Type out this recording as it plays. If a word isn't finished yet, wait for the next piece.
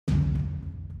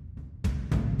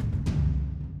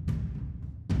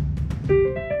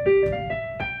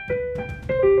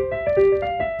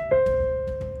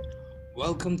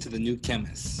Welcome to the new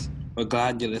Chemist. We're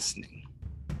glad you're listening.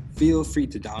 Feel free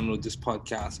to download this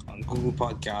podcast on Google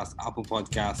Podcasts, Apple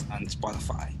Podcasts, and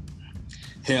Spotify.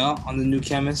 Here on the new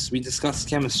Chemist, we discuss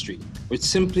chemistry, which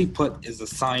simply put is the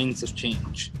science of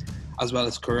change, as well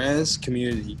as careers,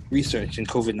 community, research, and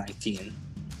COVID-19.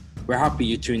 We're happy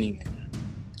you're tuning in.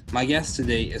 My guest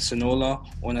today is Sonola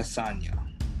Onasanya.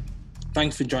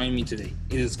 Thanks for joining me today.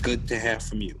 It is good to hear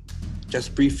from you.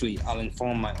 Just briefly, I'll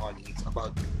inform my audience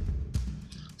about you.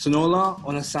 Sonola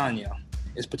Onasanya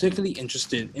is particularly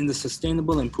interested in the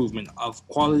sustainable improvement of the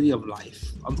quality of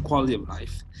life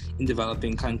in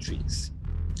developing countries.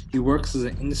 He works as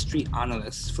an industry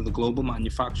analyst for the global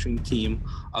manufacturing team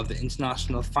of the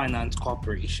International Finance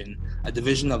Corporation, a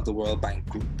division of the World Bank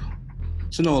Group.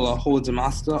 Sonola holds a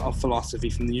Master of Philosophy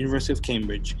from the University of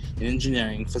Cambridge in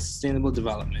Engineering for Sustainable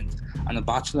Development and a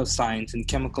Bachelor of Science in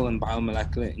Chemical and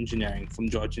Biomolecular Engineering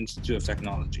from Georgia Institute of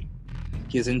Technology.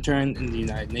 He has interned in the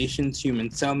United Nations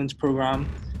Human Settlements Program,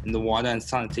 in the Water and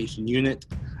Sanitation Unit,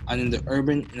 and in the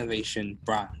Urban Innovation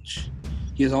Branch.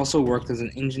 He has also worked as an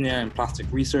engineer in plastic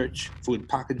research, food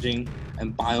packaging,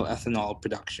 and bioethanol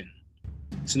production.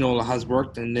 Sonola has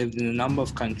worked and lived in a number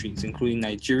of countries, including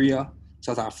Nigeria,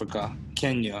 South Africa,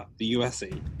 Kenya, the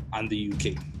USA, and the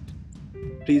UK.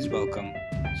 Please welcome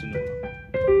Sonola.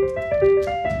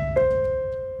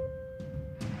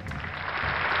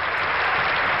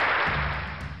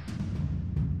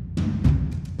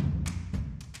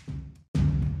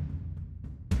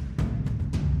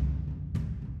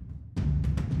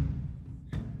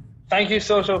 Thank you,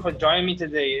 Social, for joining me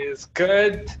today. It's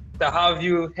good to have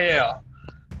you here. Happy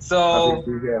to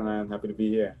be here, man. Happy to be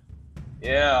here.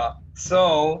 Yeah.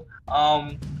 So,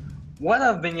 what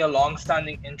have been your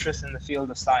long-standing interests in the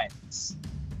field of science?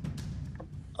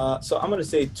 So I'm gonna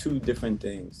say two different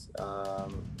things.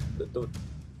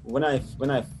 When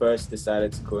I first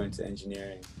decided to go into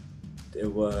engineering,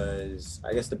 it was,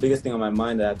 I guess, the biggest thing on my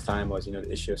mind at that time was, the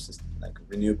issue of like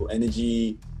renewable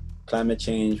energy, climate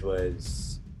change was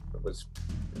a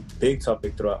big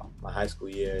topic throughout my high school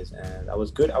years, and I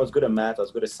was good at math, I was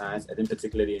good at science. I didn't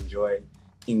particularly enjoy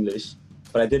English,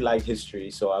 but I did like history,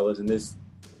 so I was in this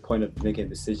point of making a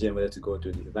decision whether to go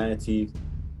to the humanities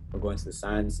or go into the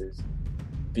sciences.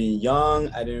 Being young,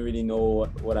 I didn't really know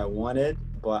what I wanted,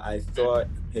 but I thought,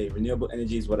 hey, renewable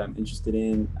energy is what I'm interested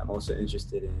in. I'm also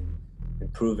interested in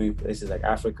improving places like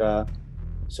Africa,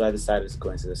 so I decided to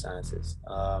go into the sciences.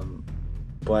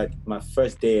 But my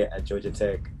first day at Georgia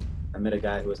Tech, I met a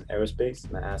guy who was in aerospace,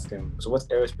 and I asked him, so what's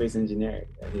aerospace engineering?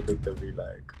 And he looked at me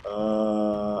like,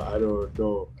 I don't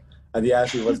know. And he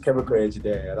asked me, what's chemical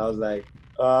engineering? And I was like,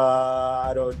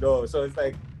 I don't know. So it's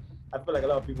like, I feel like a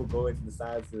lot of people go into the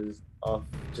sciences of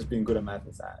just being good at math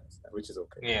and science, which is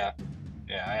okay. Yeah,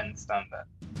 I understand that.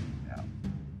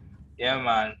 Yeah,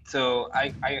 man. So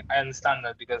I understand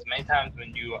that, because many times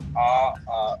when you are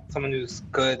someone who's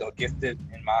good or gifted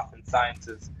in math and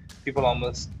sciences, people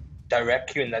almost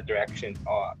direct you in that direction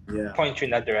or point you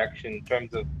in that direction in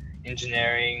terms of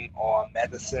engineering or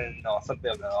medicine or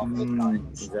something of that along those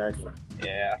lines. Exactly.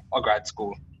 Yeah, or grad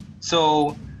school.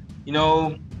 So,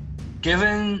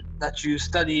 given that you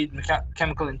studied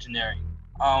chemical engineering,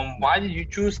 why did you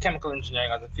choose chemical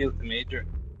engineering as a field to major?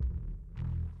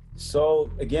 So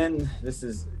again, this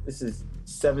is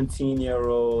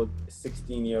 17-year-old,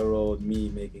 16-year-old me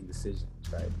making decisions,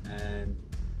 right? And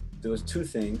there was two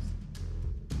things.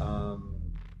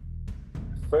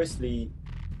 Firstly,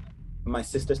 my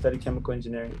sister studied chemical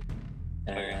engineering,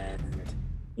 and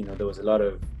there was a lot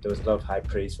of high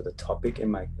praise for the topic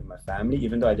in my family,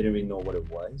 even though I didn't really know what it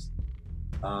was.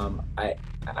 I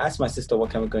asked my sister what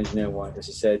chemical engineering was, and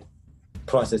she said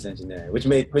process engineering, which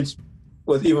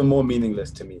was even more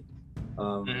meaningless to me.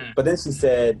 But then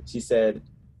she said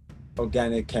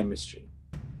organic chemistry.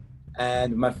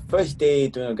 And my first day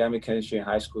doing organic chemistry in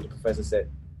high school, the professor said,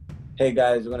 hey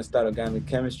guys, we're going to start organic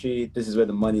chemistry. This is where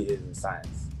the money is in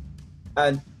science.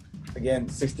 And again,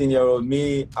 16-year-old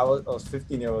me, I was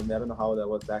 15-year-old me, I don't know how old I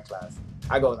was that class.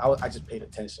 I just paid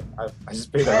attention. I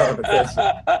just paid a lot of attention.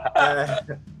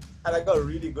 And I got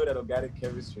really good at organic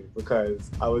chemistry because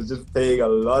I was just paying a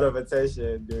lot of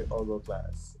attention during Orgo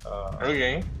class.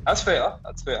 Okay, that's fair.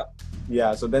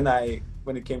 Yeah, so then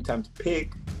when it came time to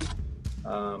pick,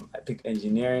 I picked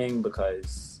engineering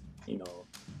because,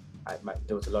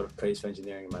 there was a lot of praise for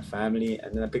engineering in my family.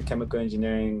 And then I picked chemical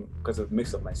engineering because of a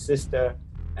mix of my sister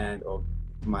and of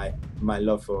my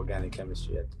love for organic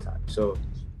chemistry at the time. So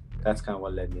that's kind of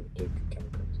what led me to pick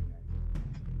chemical engineering.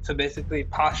 So basically,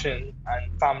 passion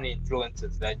and family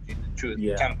influences led you to choose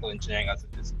chemical engineering as a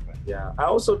discipline. Yeah, I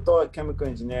also thought chemical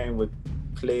engineering would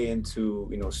play into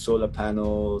solar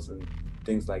panels and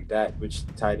things like that, which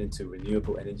tied into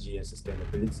renewable energy and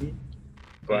sustainability.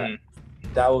 But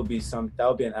that would be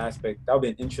an aspect, that would be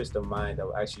an interest of mine that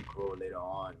will actually grow later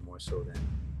on, more so than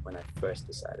when I first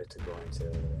decided to go into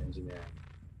engineering.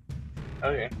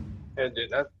 Okay. Yeah,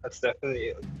 dude, that's definitely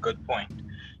a good point.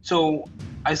 So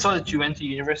I saw that you went to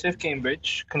University of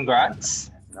Cambridge.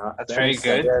 Congrats. That's very Thanks,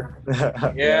 I good.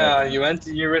 guess. Yeah, you went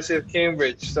to University of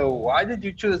Cambridge. So why did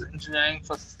you choose engineering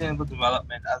for sustainable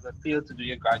development as a field to do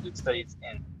your graduate studies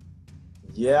in?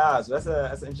 Yeah, so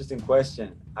that's an interesting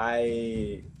question.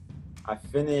 I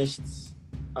finished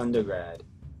undergrad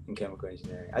in chemical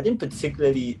engineering. I didn't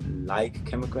particularly like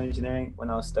chemical engineering when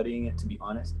I was studying it, to be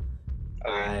honest.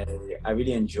 Okay. I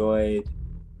really enjoyed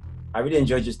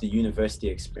just the university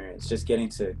experience, just getting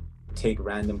to take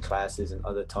random classes and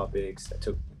other topics. I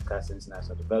took class in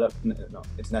international development, no,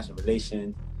 international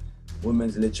relations,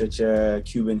 women's literature,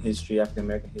 Cuban history, African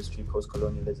American history,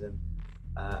 post-colonialism.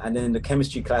 And then the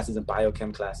chemistry classes and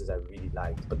biochem classes I really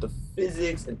liked. But the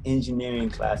physics and engineering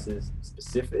classes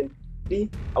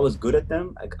specifically, I was good at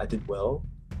them. I did well.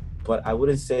 But I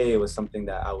wouldn't say it was something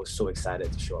that I was so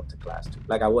excited to show up to class to.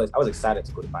 Like I was excited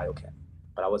to go to biochem,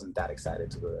 but I wasn't that excited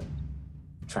to go to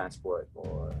transport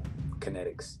or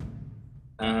kinetics.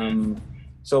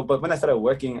 But when I started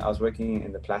working, I was working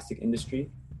in the plastic industry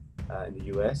in the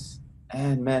US.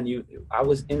 And man, I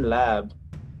was in lab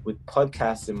with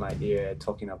podcasts in my ear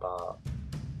talking about,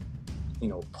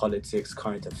 politics,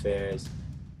 current affairs.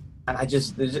 And it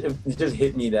just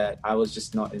hit me that I was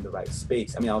just not in the right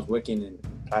space. I mean, I was working in the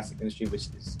plastic industry, which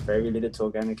is very related to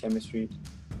organic chemistry,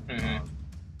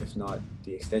 if not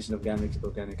the extension of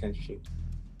organic chemistry.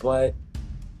 But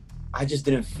I just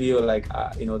didn't feel like,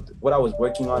 what I was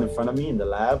working on in front of me in the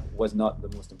lab was not the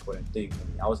most important thing for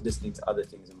me. I was listening to other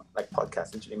things, like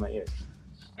podcasts, literally in my ears.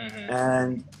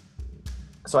 And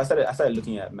so I started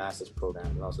looking at master's programs,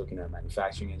 and I was looking at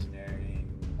manufacturing engineering,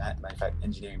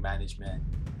 engineering management,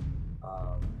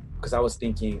 because I was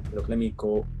thinking, look, let me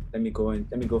go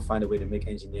find a way to make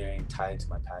engineering tie into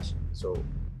my passion. So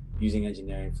using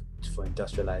engineering for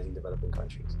industrializing developing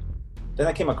countries. Then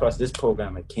I came across this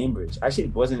program at Cambridge. I actually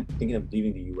wasn't thinking of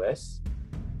leaving the US,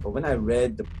 but when I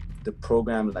read the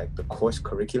program, like the course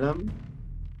curriculum,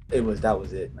 that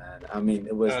was it, man. I mean,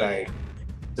 it was like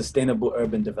sustainable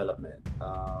urban development,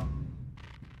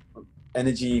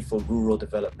 energy for rural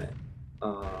development,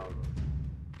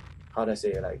 how do I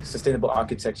say it? Like sustainable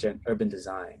architecture and urban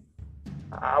design.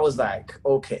 I was like,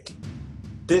 okay,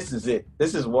 this is it.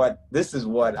 This is what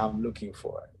I'm looking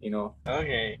for,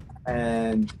 Okay.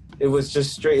 And it was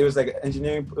just straight. It was like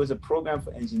engineering. It was a program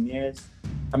for engineers.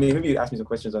 I mean, maybe you ask me some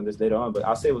questions on this later on, but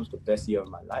I'll say it was the best year of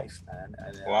my life, man.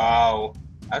 And, wow,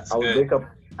 that's I would good. wake up.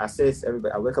 I say this to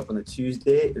everybody. I wake up on a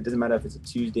Tuesday. It doesn't matter if it's a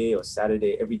Tuesday or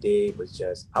Saturday. Every day was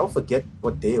just. I would forget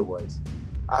what day it was.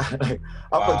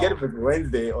 I'll forget if it's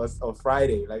Wednesday or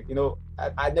Friday. Like,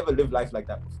 I never lived life like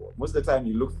that before. Most of the time,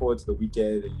 you look forward to the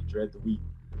weekend and you dread the week.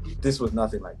 This was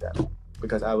nothing like that,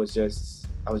 because I was just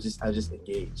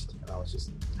engaged, and I was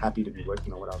just happy to be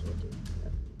working on what I was working on. Yeah.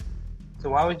 So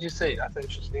why would you say that's an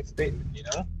interesting statement?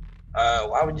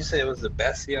 Why would you say it was the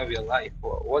best year of your life?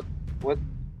 What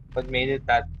made it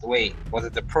that way? Was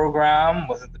it the program?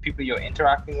 Was it the people you're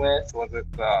interacting with? Was it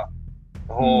the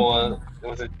whole?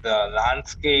 Was it the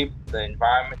landscape, the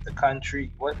environment, the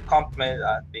country? What complemented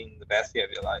that being the best year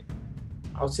of your life?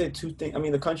 I would say two things. I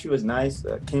mean, the country was nice.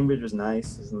 Cambridge was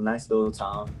nice. It's a nice little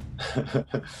town.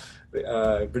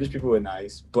 British people were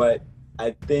nice, but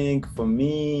I think for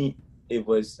me, it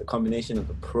was a combination of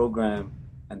the program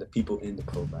and the people in the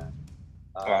program.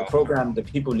 The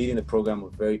people leading the program were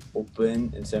very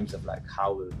open in terms of like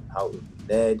how it would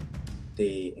be led.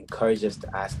 They encouraged us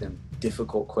to ask them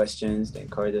difficult questions. They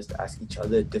encouraged us to ask each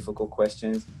other difficult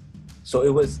questions. So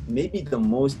it was maybe the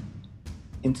most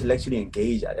intellectually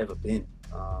engaged I'd ever been.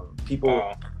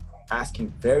 People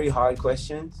asking very hard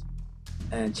questions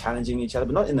and challenging each other,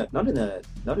 but not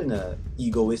in a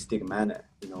egoistic manner.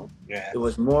 Yeah. It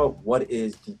was more, what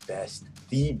is the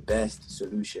best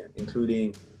solution,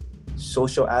 including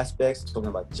social aspects, talking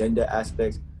about gender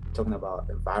aspects, talking about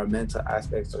environmental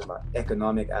aspects, talking about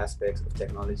economic aspects of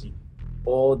technology,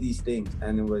 all these things.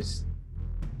 And the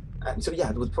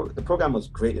program was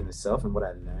great in itself and what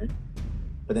I learned.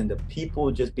 But then the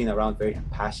people, just being around very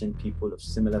impassioned people of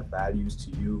similar values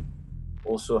to you,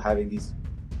 also having these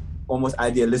almost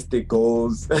idealistic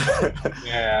goals.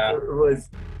 Yeah.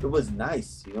 It was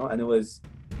nice, and it was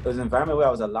an environment where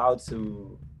I was allowed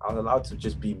to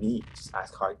just be me, just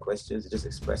ask hard questions, just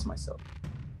express myself.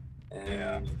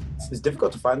 And it's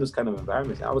difficult to find those kind of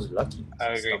environments. I was lucky. I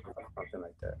agree. Something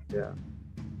like that. Yeah.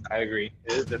 I agree.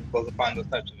 It is difficult to find those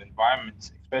types of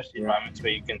environments, especially Yeah. environments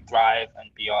where you can thrive and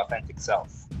be your authentic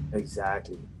self.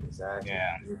 Exactly.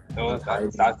 Yeah. Not So hiding.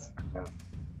 that's Yeah.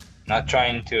 not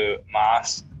trying to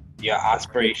mask your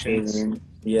aspirations,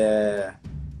 Yeah.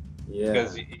 Yeah.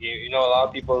 because you know a lot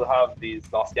of people have these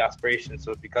lofty aspirations,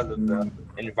 so because of the Mm,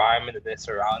 environment that they're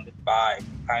surrounded by,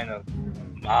 kind of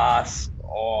mm. mask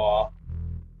or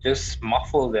just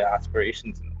muffle their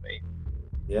aspirations in a way,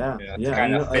 Yeah. to Yeah. And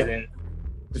kind of fit in.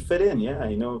 to fit in, yeah,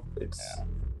 it's, Yeah.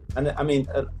 and I mean,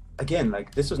 again,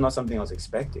 like this was not something I was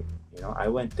expecting. I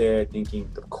went there thinking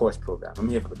the course program. I'm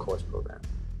here for the course program,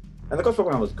 and the course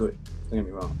program was good. Don't get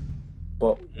me wrong,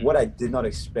 but what I did not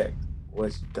expect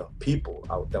was the people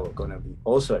out that were going to be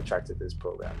also attracted to this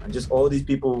program, and just all these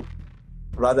people,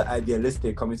 rather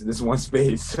idealistic, coming to this one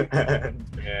space. And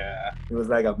Yeah. it was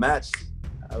like a match.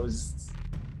 I was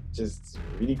just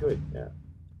really good. Yeah.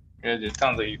 Yeah, it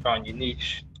sounds like you found your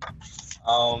niche.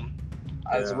 Um,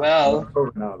 as Yeah. It's well.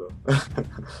 over now, though.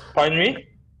 Pardon me?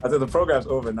 I said the program's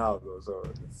over now, though. So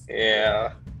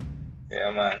Yeah.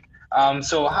 Yeah, man.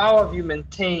 So how have you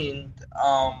maintained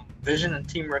vision and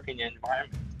teamwork in your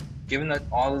environment? Given that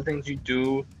all the things you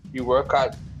do, you work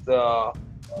at the,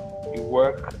 you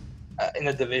work in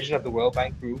a division of the World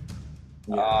Bank Group.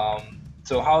 yeah.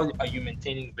 So how are you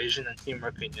maintaining vision and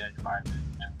teamwork in your environment?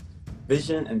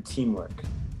 Vision and teamwork.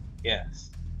 Yes.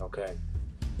 Okay.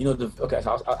 Okay.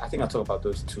 So I think I'll talk about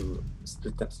those two.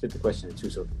 Split the question in two.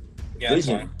 So, Yeah,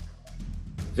 vision.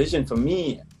 Vision for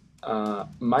me,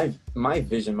 my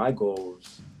vision, my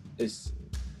goals is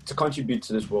to contribute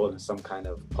to this world in some kind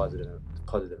of positive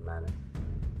manner.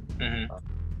 Mm-hmm.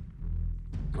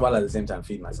 While at the same time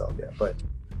feed myself. Yeah, but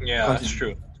yeah, that's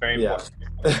true. It's very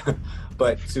important.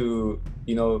 But to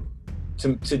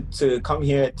come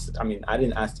here, I mean, I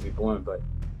didn't ask to be born, but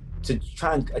to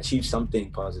try and achieve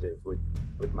something positive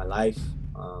with my life,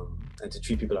 and to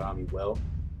treat people around me well.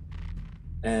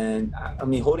 And I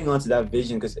mean, holding on to that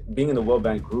vision, because being in the World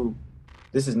Bank Group,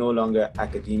 this is no longer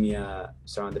academia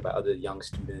surrounded by other young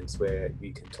students where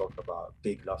we can talk about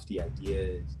big, lofty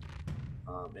ideas,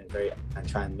 and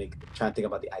try and think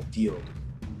about the ideal.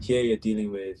 Here, you're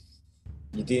dealing with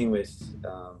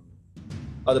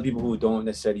other people who don't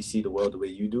necessarily see the world the way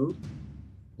you do.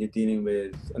 You're dealing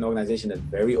with an organization that's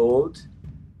very old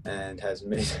and has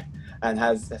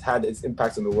had its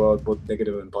impacts on the world, both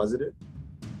negative and positive.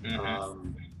 Mm-hmm.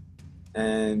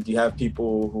 And you have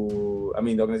people who, I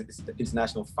mean, it's the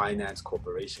International Finance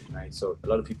Corporation, right? So a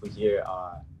lot of people here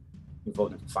are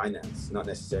involved in finance, not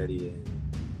necessarily in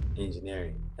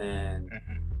engineering. And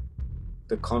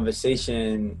the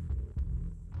conversations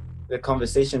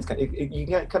you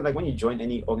get kind of like when you join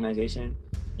any organization,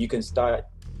 you can start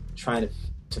trying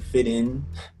to fit in,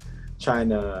 trying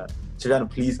to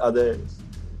please others,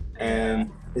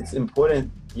 and it's important.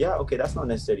 Yeah, okay, that's not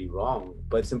necessarily wrong,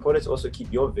 but it's important to also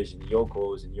keep your vision, your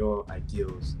goals, and your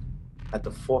ideals at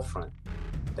the forefront.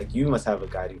 Like, you must have a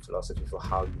guiding philosophy for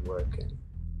how you work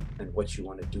and what you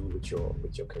want to do with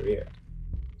your career.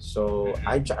 So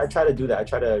I try to do that. I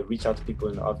try to reach out to people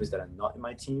in the office that are not in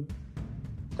my team,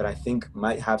 that I think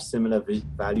might have similar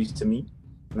values to me.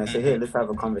 And I say, hey, let's have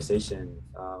a conversation.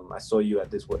 I saw you at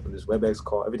this WebEx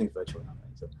call. Everything's virtual now,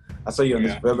 right? So I saw you on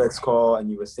this WebEx call, and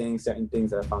you were saying certain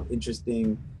things that I found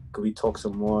interesting. Could we talk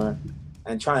some more?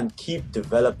 And try and keep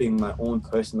developing my own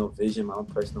personal vision, my own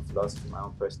personal philosophy, my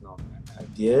own personal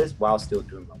ideas while still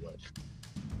doing my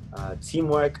work.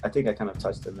 Teamwork, I think I kind of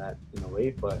touched on that in a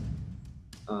way, but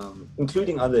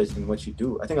including others in what you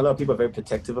do. I think a lot of people are very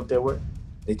protective of their work.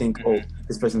 They think, oh,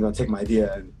 this person's going to take my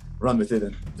idea and run with it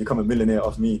and become a millionaire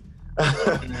off me.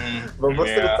 But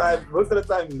most of the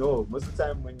time, no. Most of the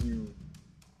time, when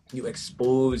you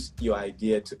expose your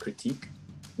idea to critique,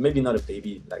 maybe not a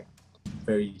baby, like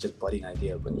very just budding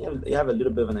idea, but you have a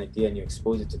little bit of an idea and you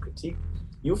expose it to critique,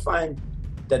 you find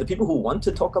that the people who want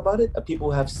to talk about it are people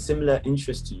who have similar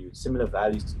interests to you, similar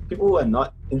values to you. People who are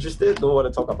not interested don't want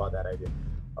to talk about that idea.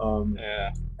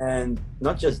 And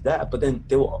not just that, but then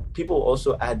people will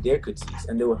also add their critiques,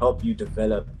 and they will help you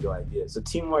develop your ideas. So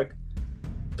teamwork,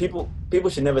 people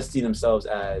should never see themselves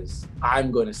as,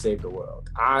 I'm going to save the world,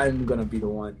 I'm going to be the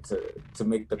one to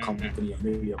make the company $1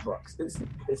 million.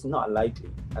 It's not likely.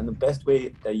 And the best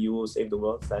way that you will save the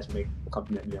world / make the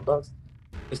company $1 million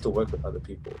is to work with other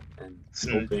people and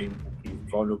be open, and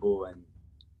be vulnerable, and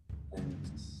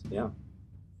yeah.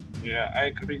 Yeah,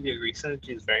 I completely agree.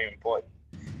 Synergy is very important.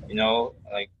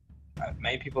 Like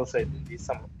many people say that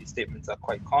some of these statements are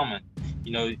quite common.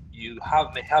 You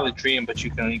may have a dream, but you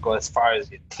can only go as far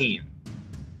as your team.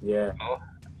 Yeah.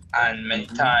 And many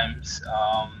times,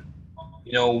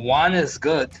 one is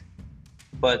good,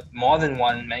 but more than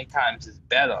one many times is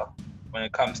better when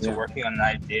it comes to Yeah. working on an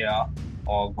idea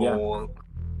or Yeah. goal.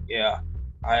 Yeah,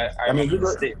 I I mean, remember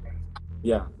the statement.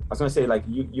 yeah, I was gonna say, like,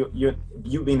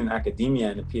 you being in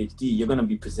academia and a PhD, you're gonna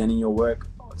be presenting your work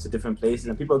to different places,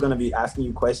 and people are gonna be asking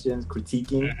you questions,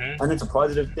 critiquing, and it's a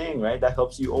positive thing, right? That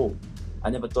helps you. Oh, I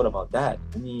never thought about that.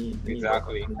 Let me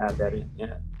Exactly. add that in.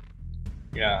 Yeah.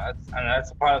 Yeah,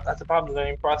 that's a part of the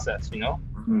learning process, you know.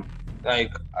 Mm-hmm.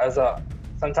 Like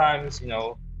sometimes, you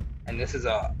know, and this is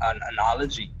an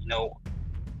analogy, you know,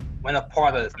 when a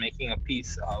potter is making a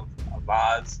piece of a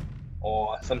vase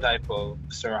or some type of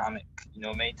ceramic, you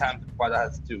know, many times the potter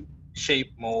has to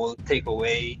shape, mold, take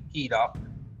away, heat up,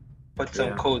 put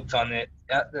some coats on it.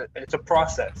 It's a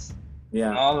process. Yeah.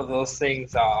 And all of those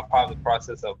things are part of the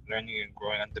process of learning and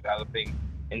growing and developing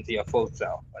into your full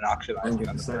self and actualizing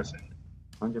as a person.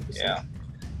 100%.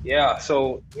 Yeah.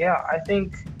 So yeah, I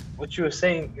think what you were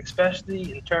saying,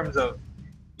 especially in terms of,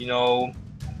 you know,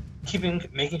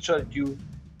 making sure that you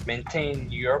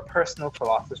maintain your personal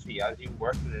philosophy as you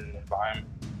work in an environment,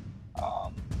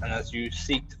 and as you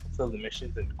seek to fulfill the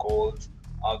missions and goals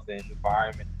of the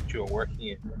environment that you are working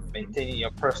in, maintaining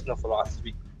your personal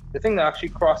philosophy. The thing that actually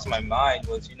crossed my mind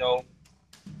was, you know,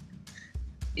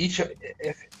 if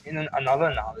in another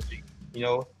analogy, you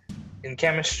know, in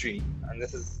chemistry, and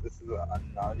this is an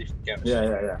analogy from chemistry.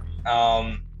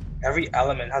 Yeah. Every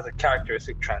element has a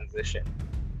characteristic transition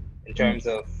in terms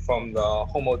of from the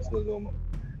homo to the lumo,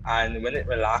 and when it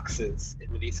relaxes,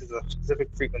 it releases a specific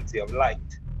frequency of light.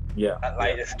 Yeah. That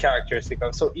light is characteristic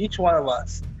of. So each one of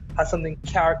us has something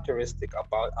characteristic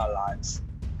about our lives.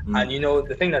 And you know,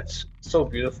 the thing that's so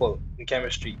beautiful in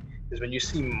chemistry is when you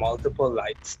see multiple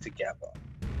lights together.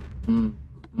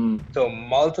 So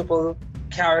multiple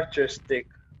characteristic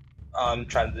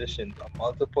transitions or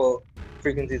multiple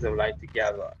frequencies of light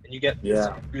together, and you get this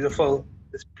beautiful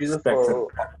spectrum.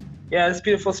 This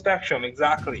beautiful spectrum,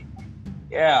 exactly.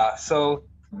 Yeah, so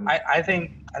I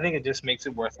think it just makes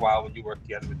it worthwhile when you work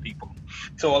together with people.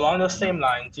 So along those same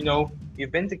lines, you know,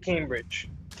 you've been to Cambridge.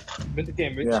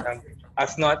 And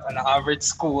that's not an average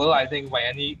school, I think, by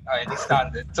any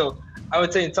standard. So I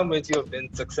would say in some ways you have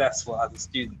been successful as a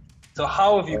student. So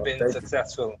how have you been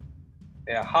successful?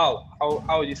 Yeah, how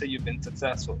would you say you've been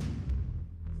successful?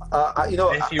 You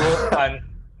know, if you and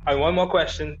one more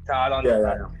question to add on to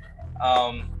that.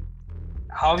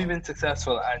 How have you been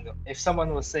successful? And if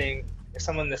someone listening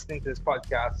to this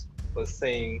podcast was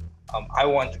saying, I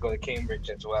want to go to Cambridge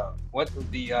as well, what would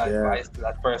be advice to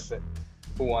that person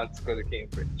who wants to go to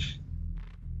Cambridge?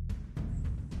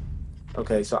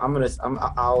 Okay, so I'll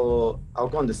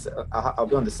go on this. I'll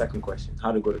be on the second question: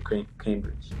 how to go to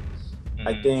Cambridge.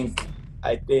 I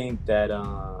think that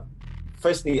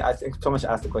firstly, I think someone should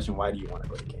ask the question: why do you want to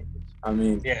go to Cambridge? I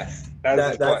mean, yes,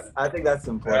 that's important. I think that's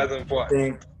important. That's important. I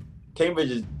think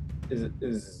Cambridge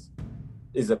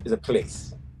is a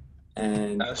place,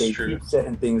 and they keep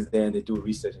certain things there, and they do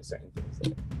research in certain things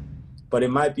there. But it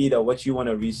might be that what you want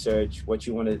to research, what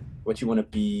you want to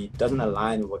be, doesn't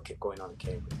align with what's going on in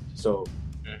Cambridge. So,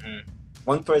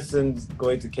 one person's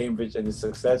going to Cambridge and is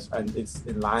success, and it's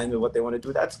in line with what they want to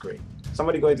do. That's great.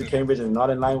 Somebody going to Cambridge and not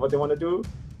in line with what they want to do,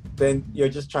 then you're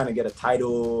just trying to get a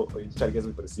title, or you're just trying to get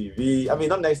something for the CV. I mean,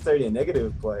 not necessarily a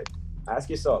negative, but ask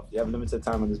yourself: you have limited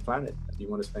time on this planet. Do you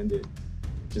want to spend it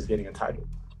just getting a title?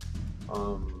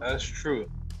 That's true.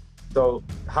 So,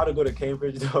 how to go to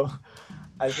Cambridge, though?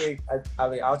 I think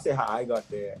I'll say how I got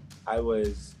there.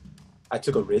 I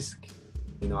took a risk.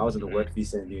 You know, I was on a work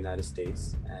visa in the United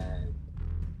States, and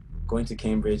going to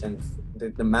Cambridge, and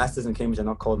the masters in Cambridge are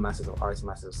not called Masters of Arts,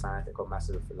 Masters of Science. They're called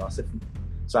Masters of Philosophy.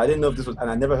 So I didn't know if this was, and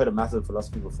I never heard of Masters of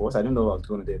Philosophy before, so I didn't know I was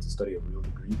going there to study a real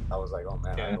degree. I was like, oh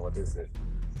man, I don't know what this is.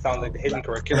 Sounds like the hidden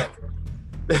curriculum.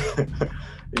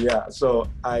 Yeah, so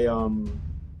I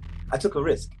took a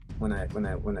risk when I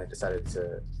decided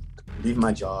to leave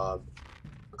my job,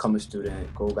 become a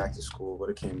student, go back to school, go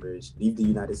to Cambridge, leave the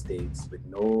United States with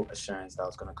no assurance that I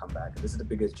was going to come back. And this is the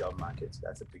biggest job market, so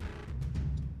that's a big deal.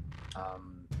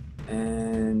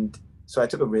 And so I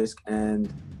took a risk,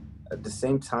 and at the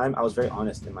same time, I was very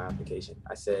honest in my application.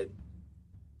 I said,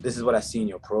 this is what I see in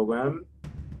your program.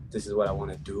 This is what I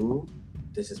want to do.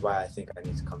 This is why I think I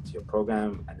need to come to your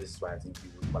program, and this is why I think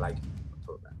you would like your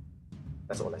program.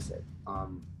 That's all I said.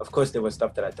 Of course, there was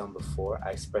stuff that I'd done before.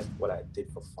 I expressed what I did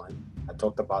for fun. I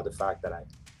talked about the fact that I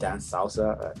danced salsa.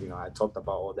 I talked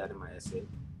about all that in my essay.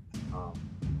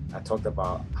 I talked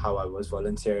about how I was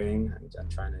volunteering and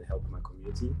trying to help my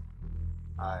community.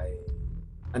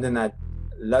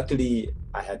 Luckily,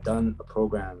 I had done a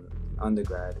program in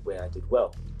undergrad where I did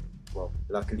well. Well,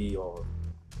 luckily, or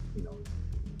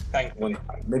thankfully,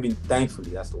 maybe thankfully,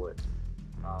 that's the word.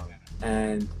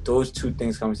 And those two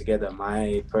things coming together,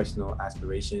 my personal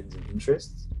aspirations and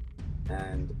interests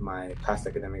and my past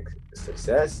academic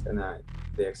success, and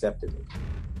they accepted me.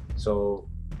 So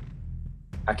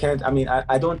I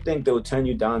don't think they'll turn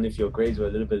you down if your grades were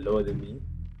a little bit lower than me.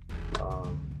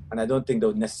 And I don't think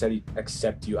they'll necessarily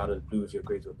accept you out of the blue if your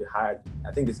grades were a bit higher.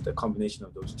 I think it's the combination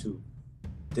of those two.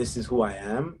 This is who I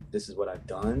am, this is what I've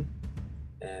done,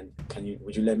 and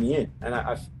would you let me in? And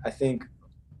I think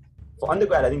for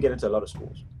undergrad, I didn't get into a lot of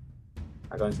schools.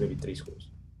 I got into maybe 3 schools.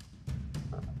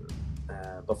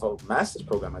 But for master's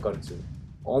program, I got into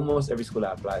almost every school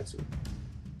I applied to.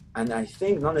 And I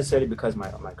think not necessarily because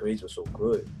my grades were so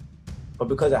good, but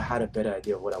because I had a better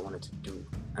idea of what I wanted to do.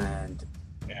 And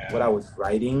what I was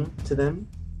writing to them,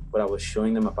 what I was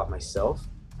showing them about myself,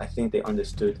 I think they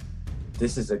understood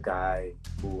this is a guy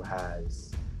who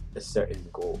has a certain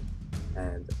goal.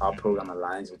 And our program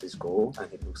aligns with this goal,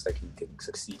 and it looks like he can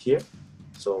succeed here.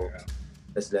 So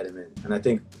let's let him in. And I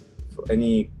think for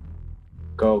any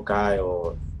girl, guy,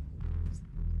 or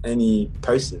any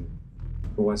person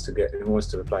who wants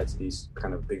to apply to these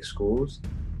kind of big schools,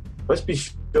 let's be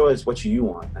sure it's what you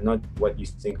want and not what you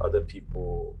think other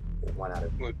people want out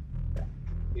of you.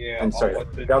 Yeah. And sorry,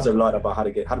 that was a lot about how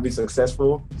to be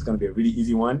successful. It's going to be a really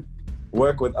easy one.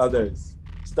 Work with others,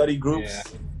 study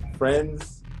groups,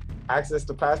 friends, access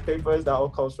to past papers. That all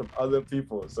comes from other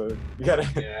people. So you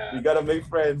gotta make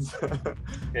friends.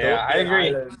 I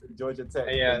agree. Georgia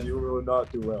Tech, you will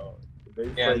not do well.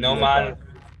 No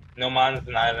man's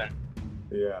an island.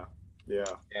 Yeah,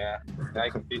 I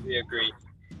completely agree.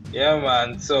 Yeah,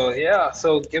 man.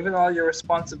 So given all your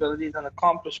responsibilities and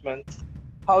accomplishments,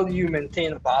 how do you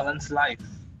maintain a balanced life?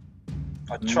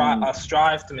 Or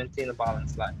strive to maintain a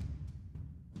balanced life?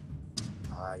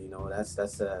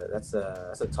 That's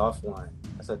a tough one.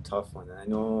 That's a tough one. And I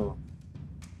know,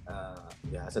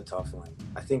 that's a tough one.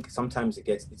 I think sometimes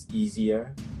it's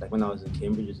easier. Like when I was in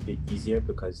Cambridge, it's a bit easier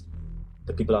because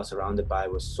the people I was surrounded by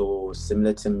were so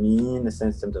similar to me in the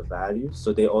sense of values.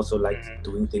 So they also liked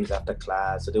doing things after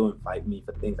class. So they would invite me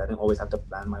for things. I didn't always have to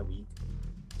plan my week.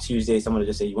 Tuesday, someone would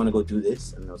just say, "You want to go do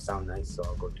this?" And it'll sound nice, so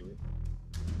I'll go do it.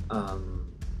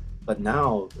 But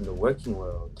now in the working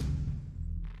world,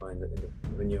 or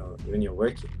when you're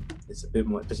working, it's a bit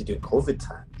more, especially during COVID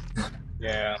times.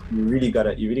 You really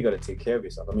gotta take care of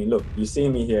yourself. I mean, look, you see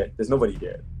me here. There's nobody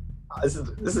here.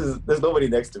 There's nobody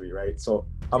next to me, right? So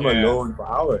I'm alone for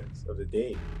hours of the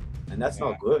day, and that's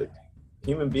not good.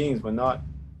 Human beings, we're not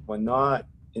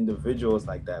individuals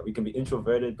like that. We can be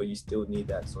introverted, but you still need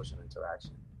that social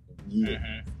interaction. You need it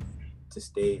to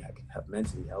stay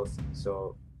mentally healthy.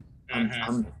 So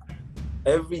I'm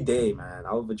every day, man,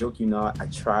 I would joke you not, I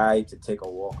try to take a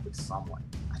walk with someone.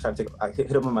 I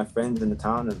hit up with my friends in the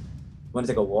town and want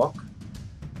to take a walk.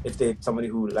 If they're somebody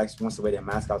who wants to wear their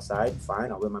mask outside,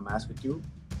 fine, I'll wear my mask with you.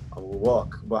 I will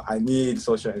walk, but I need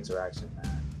social interaction,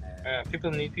 man. People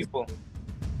need people.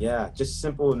 Yeah, just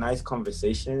simple, nice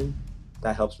conversation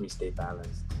that helps me stay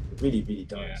balanced. It really, really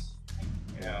does.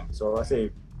 Yeah. So I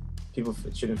say people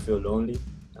shouldn't feel lonely.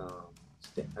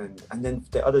 And then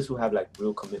there are others who have like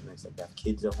real commitments, like they have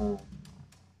kids at home,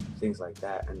 things like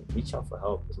that, and reach out for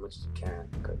help as much as you can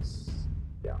because,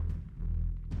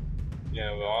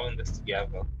 we're all in this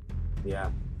together.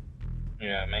 Yeah,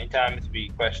 many times we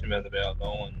question whether we're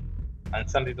alone, and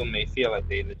some people may feel like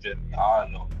they legitimately are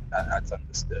alone. That's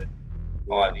understood,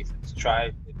 or at least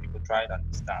people try to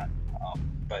understand.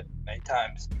 But many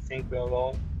times we think we're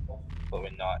alone, but we're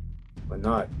not. We're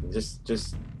not.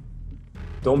 Just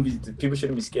don't be. People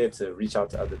shouldn't be scared to reach out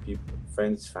to other people,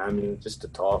 friends, family, just to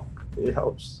talk. It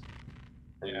helps.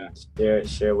 And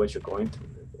share what you're going through.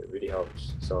 It really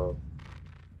helps. So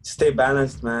stay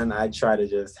balanced, man. I try to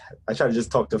just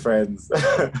talk to friends.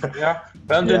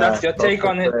 That's your take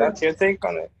on it. That's your take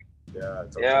on it.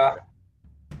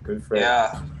 Good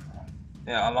friend.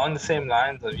 Along the same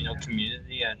lines of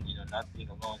community and not being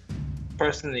alone.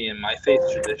 Personally, in my faith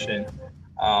tradition,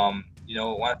 one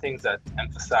of the things that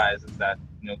emphasizes is that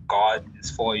God is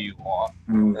for you, or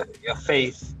your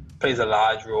faith plays a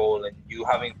large role in you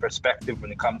having perspective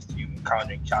when it comes to you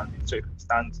encountering challenging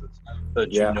circumstances, so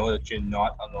that you know that you're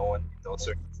not alone in those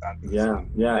circumstances.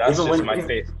 That's even just my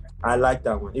faith. I like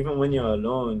that one. Even when you're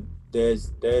alone,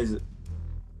 there's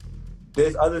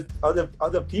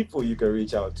other people you can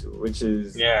reach out to, which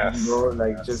is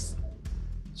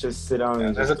just sit down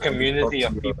and there's a community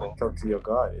of people. Talk to your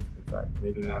God, in fact,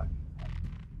 maybe not.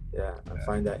 And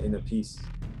find that inner peace.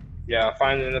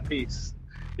 Find inner peace.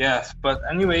 Yes, but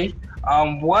anyway,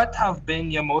 what have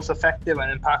been your most effective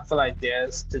and impactful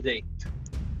ideas to date?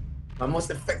 My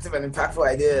most effective and impactful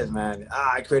ideas, man.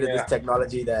 I created this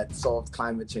technology that solved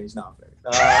climate change. No,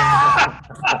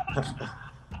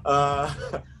 Uh,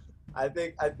 I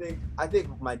think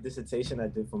my dissertation I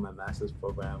did for my master's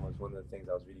program was one of the things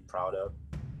I was really proud of.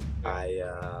 I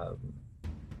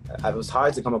it was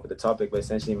hard to come up with a topic, but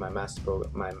essentially my my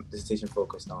dissertation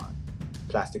focused on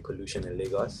plastic pollution in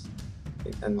Lagos,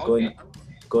 and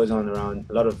goes on around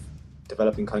a lot of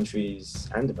developing countries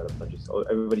and developed countries.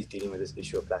 Everybody's dealing with this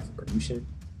issue of plastic pollution.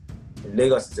 In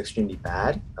Lagos, it's extremely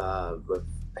bad. With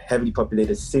a heavily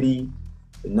populated city,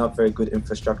 with not very good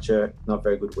infrastructure, not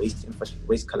very good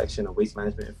waste collection or waste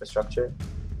management infrastructure.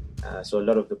 So a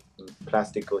lot of the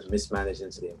plastic goes mismanaged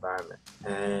into the environment.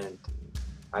 And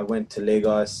I went to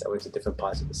Lagos, I went to different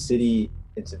parts of the city,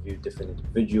 interviewed different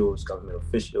individuals, government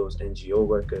officials, NGO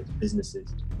workers,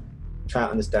 businesses, trying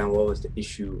to understand what was the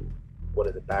issue, what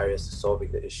are the barriers to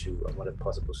solving the issue, and what are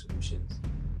possible solutions.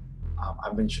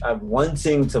 I'm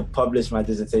wanting to publish my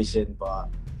dissertation, but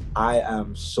I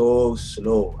am so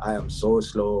slow. I am so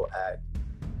slow at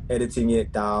editing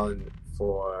it down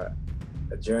for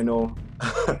a journal.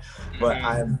 But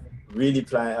I'm really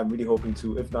planning, I'm really hoping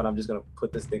to. If not, I'm just gonna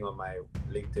put this thing on my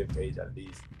LinkedIn page at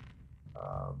least.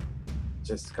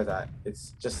 Just because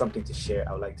it's just something to share.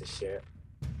 I would like to share.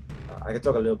 I can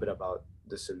talk a little bit about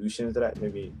the solutions that I'll talk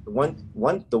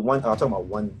about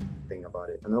one thing about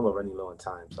it. I know we're running low on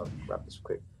time, so I'll wrap this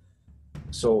quick.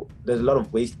 So there's a lot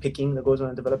of waste picking that goes on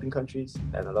in developing countries,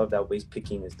 and a lot of that waste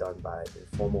picking is done by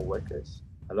informal workers.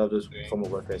 A lot of those informal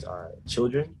workers are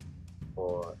children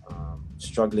or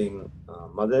struggling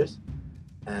mothers,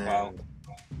 and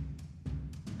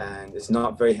it's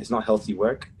not healthy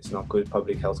work. It's not good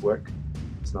public health work.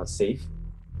 It's not safe.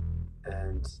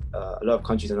 And a lot of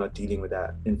countries are not dealing with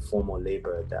that informal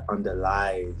labor that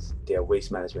underlies their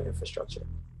waste management infrastructure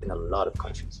in a lot of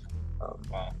countries.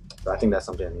 So I think that's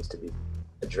something that needs to be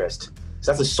addressed.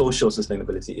 So that's a social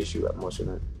sustainability issue at most,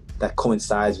 that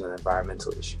coincides with an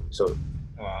environmental issue. So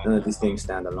none of these things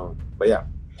stand alone. But yeah,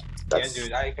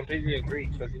 dude, I completely agree,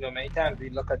 because many times we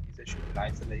look at these issues in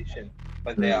isolation,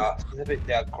 but there are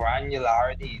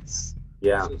granularities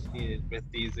associated with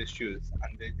these issues,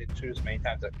 and the issues many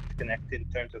times are connected in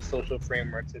terms of social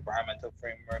frameworks, environmental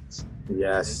frameworks,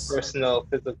 personal,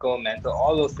 physical, mental,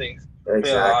 all those things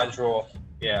play a large role.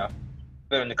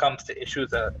 When it comes to issues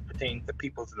that pertain to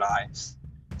people's lives.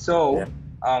 So,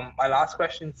 my last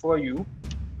question for you: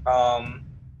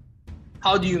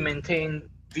 how do you maintain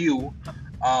view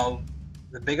of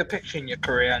the bigger picture in your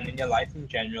career and in your life in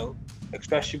general,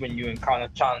 especially when you encounter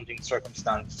challenging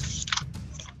circumstances?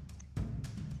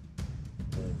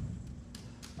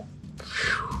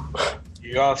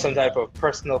 You have some type of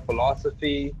personal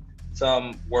philosophy,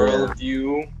 some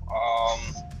worldview.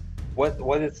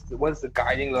 What is the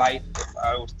guiding light? If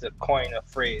I was to coin a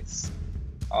phrase,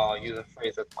 use a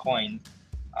phrase that's coined,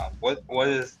 what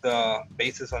is the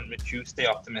basis on which you stay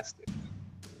optimistic?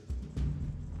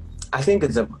 I think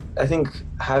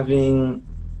having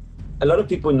a lot of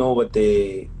people know what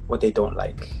they don't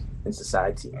like in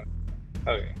society.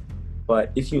 Okay.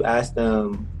 But if you ask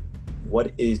them,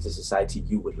 what is the society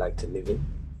you would like to live in?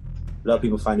 A lot of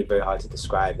people find it very hard to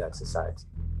describe that society.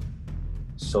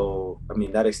 So, I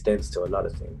mean, that extends to a lot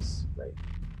of things, like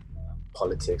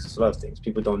politics, a lot of things.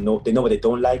 People don't know, they know what they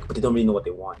don't like, but they don't really know what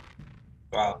they want.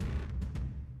 Wow.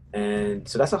 And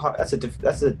so that's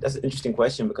an interesting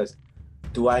question, because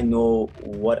do I know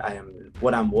what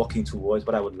I'm walking towards,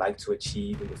 what I would like to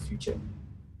achieve in the future?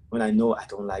 When I know I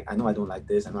don't like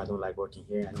this, I know I don't like working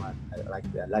here, I know I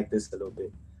like this a little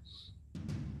bit.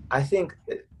 I think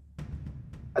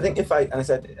something I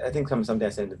said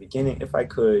in the beginning, if I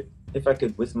could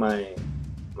with my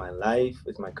life,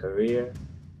 with my career,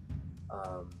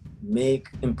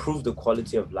 improve the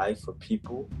quality of life for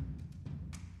people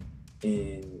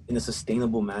in a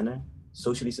sustainable manner,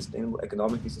 socially sustainable,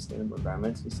 economically sustainable,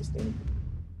 environmentally sustainable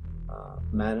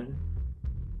manner,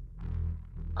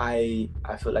 I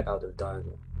feel like I would have done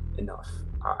enough.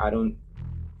 I don't,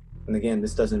 and again,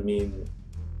 this doesn't mean,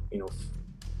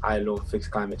 I alone fix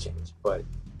climate change, but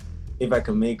if I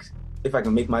can make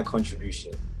my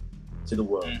contribution to the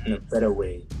world in a better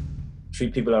way,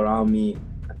 treat people around me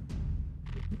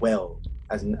well,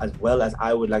 as well as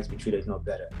I would like to be treated, if not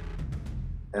better,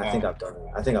 and I think I've done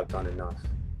enough.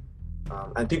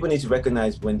 And people need to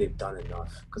recognize when they've done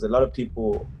enough, because a lot of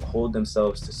people hold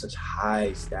themselves to such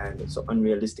high standards, so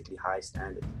unrealistically high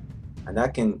standards, and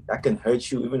that can hurt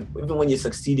you. Even when you're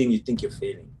succeeding, you think you're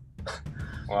failing.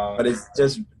 Wow. But it's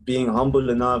just being humble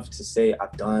enough to say,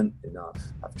 I've done enough.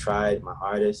 I've tried my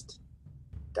hardest.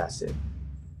 That's it,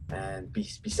 and be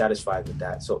satisfied with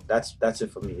that. So that's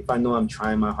it for me. If I know I'm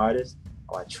trying my hardest,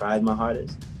 or I tried my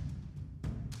hardest,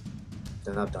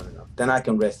 then I've done enough. Then I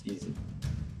can rest easy.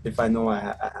 if I know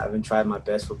I haven't tried my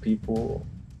best for people,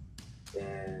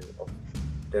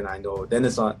 then I know. Then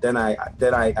it's on. Then I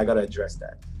gotta address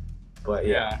that. But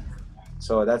yeah.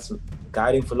 So that's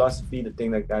guiding philosophy. The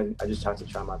thing that I just have to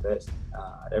try my best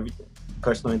at everything,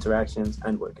 personal interactions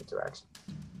and work interactions.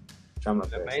 Try my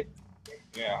best. I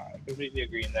completely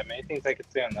agree. And there are many things I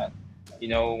could say on that. You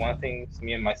know, one thing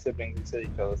me and my siblings we say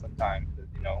to each other sometimes is,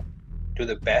 you know, do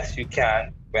the best you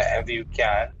can wherever you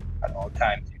can at all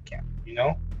times you can. You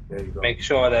know, there you go. Make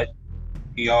sure that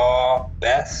your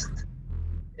best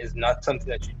is not something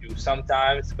that you do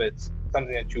sometimes, but it's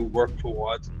something that you work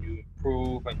towards and you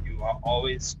improve and you are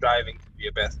always striving to be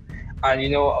your best. And you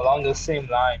know, along those same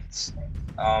lines,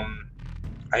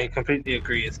 I completely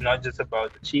agree. It's not just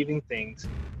about achieving things,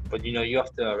 but you know, you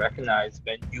have to recognize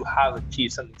when you have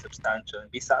achieved something substantial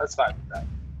and be satisfied with that.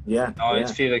 Yeah. I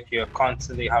always feel like you're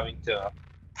constantly having to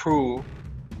prove.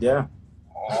 Yeah.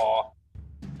 Or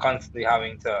constantly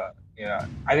having to,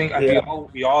 I think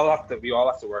we all have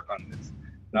to work on this.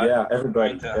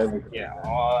 Everybody.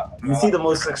 You see the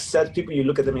most success people, you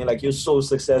look at them and you're like, you're so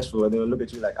successful, and they'll look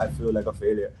at you like, I feel like a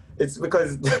failure. It's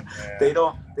because they're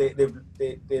not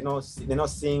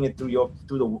seeing it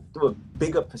through a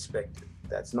bigger perspective.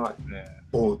 That's not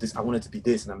this, I want it to be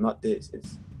this and I'm not this.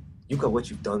 It's you got what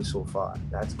you've done so far.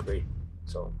 That's great.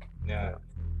 So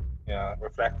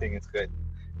reflecting is good.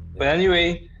 But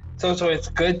anyway, so it's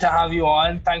good to have you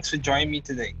on. Thanks for joining me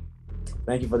today.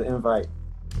 Thank you for the invite.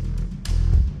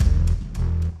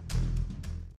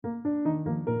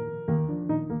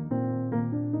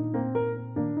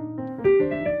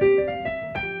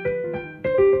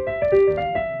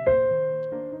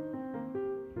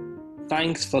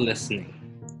 Thanks for listening.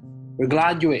 We're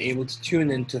glad you were able to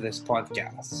tune into this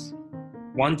podcast.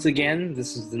 Once again,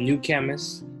 this is The New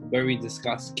Chemist, where we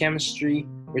discuss chemistry,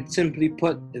 which simply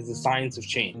put is the science of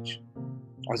change,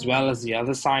 as well as the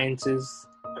other sciences,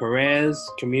 careers,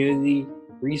 community,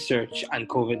 research, and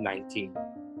COVID-19.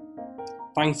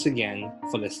 Thanks again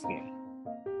for listening.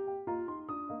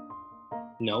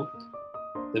 Note,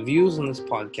 the views on this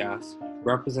podcast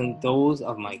represent those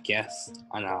of my guests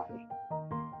and I.